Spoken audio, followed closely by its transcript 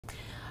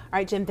All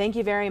right, Jim, thank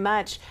you very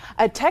much.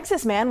 A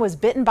Texas man was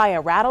bitten by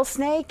a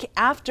rattlesnake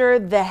after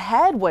the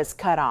head was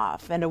cut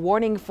off. And a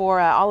warning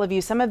for all of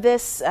you, some of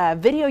this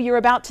video you're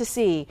about to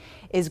see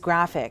is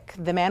graphic.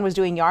 The man was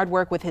doing yard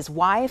work with his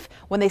wife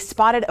when they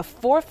spotted a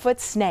 4-foot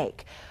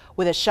snake.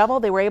 With a shovel,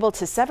 they were able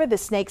to sever the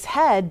snake's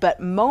head, but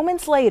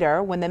moments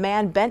later, when the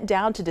man bent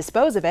down to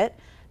dispose of it,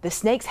 the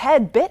snake's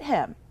head bit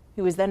him.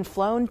 He was then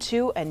flown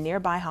to a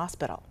nearby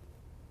hospital.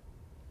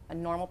 A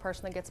normal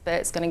person that gets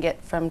bit is going to get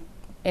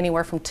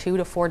anywhere from 2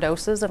 to 4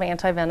 doses of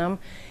anti-venom.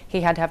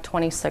 He had to have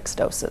 26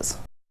 doses.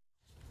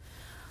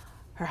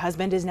 Her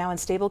husband is now in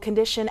stable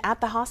condition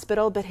at the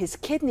hospital, but his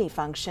kidney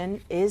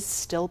function is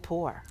still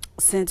poor.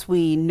 Since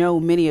we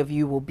know many of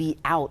you will be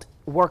out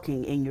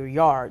working in your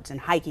yards and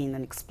hiking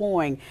and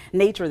exploring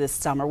nature this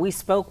summer, we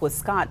spoke with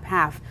Scott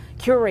Pfaff,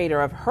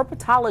 curator of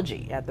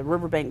herpetology at the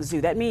Riverbank Zoo.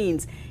 That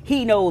means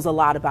he knows a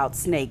lot about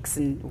snakes,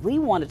 and we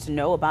wanted to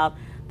know about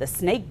the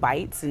snake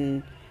bites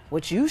and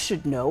what you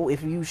should know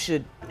if you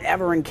should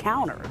ever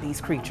encounter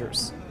these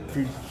creatures. If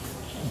you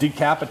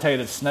decapitate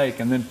a snake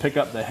and then pick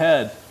up the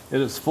head,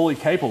 it is fully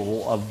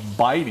capable of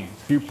biting.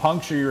 If you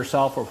puncture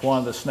yourself with one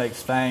of the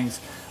snake's fangs,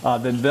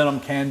 then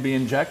venom can be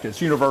injected.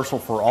 It's universal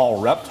for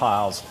all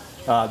reptiles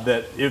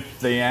that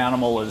if the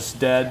animal is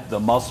dead, the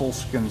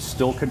muscles can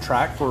still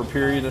contract for a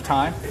period of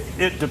time.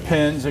 It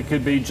depends. It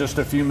could be just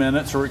a few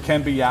minutes or it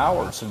can be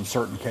hours in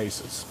certain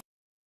cases.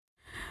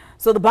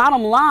 So the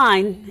bottom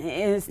line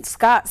is,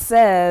 Scott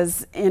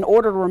says, in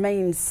order to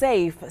remain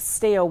safe,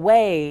 stay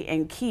away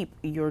and keep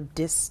your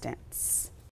distance.